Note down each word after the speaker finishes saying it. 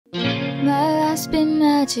My life's been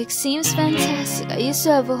magic, seems fantastic. I used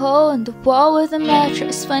to have a hole in the wall with a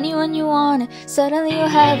mattress. Funny when you want it, suddenly you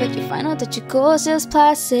have it. You find out that your goal's just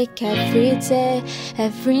plastic. Every day,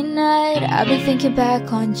 every night, I've been thinking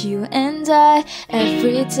back on you and I.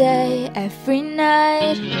 Every day, every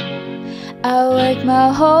night, I work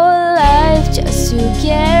my whole life just to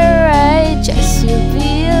get right, just to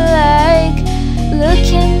be like,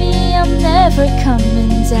 look at me, I'm never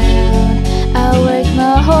coming down. I work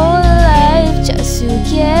my whole life just to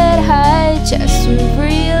get high, just to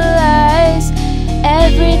realize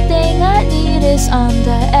everything I need is on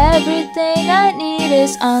the, everything I need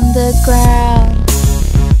is on the ground.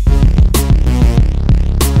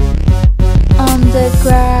 On the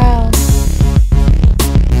ground.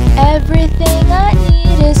 Everything I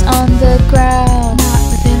need is on the ground. Not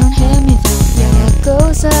but they don't hear me though. Yeah, what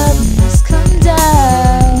goes up must come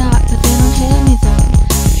down. Not but they don't hear me though.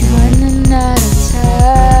 You're running out of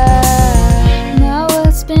time. Now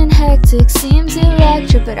it's been hectic, seems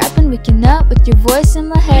electric, but I've been waking up with your voice in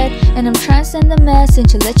my head. And I'm trying to send a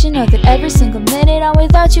message to let you know that every single minute I'm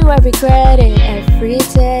without you I regret it. Every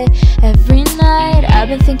day, every night, I've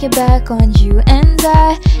been thinking back on you and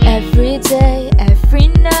I. Every day, every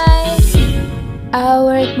night, I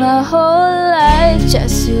work my whole life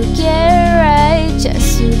just to get right,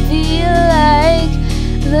 just to be like,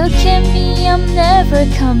 look at me, I'm never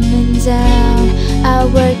coming down. I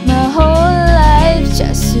work my whole life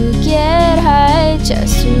just to get high,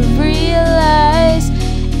 just to realize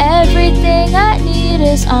everything I need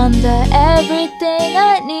is on the, everything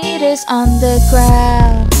I need is on the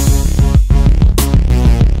ground.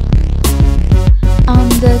 On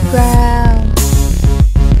the ground.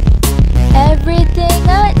 Everything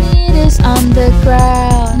I need is on the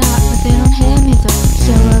ground. Not but they don't hear me though.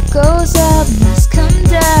 Yeah, what goes up must come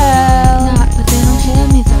down. Not but they don't hear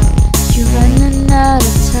me though. You're running out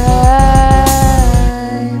of time.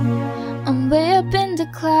 I'm way up in the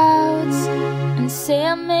clouds and say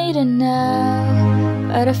I made it now,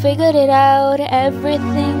 but I figured it out.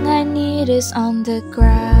 Everything I need is on the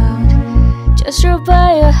ground. Just drove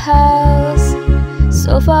by your house,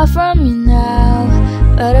 so far from you now,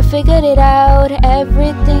 but I figured it out.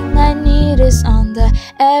 Everything I need is on the,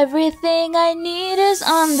 everything I need is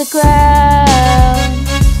on the ground.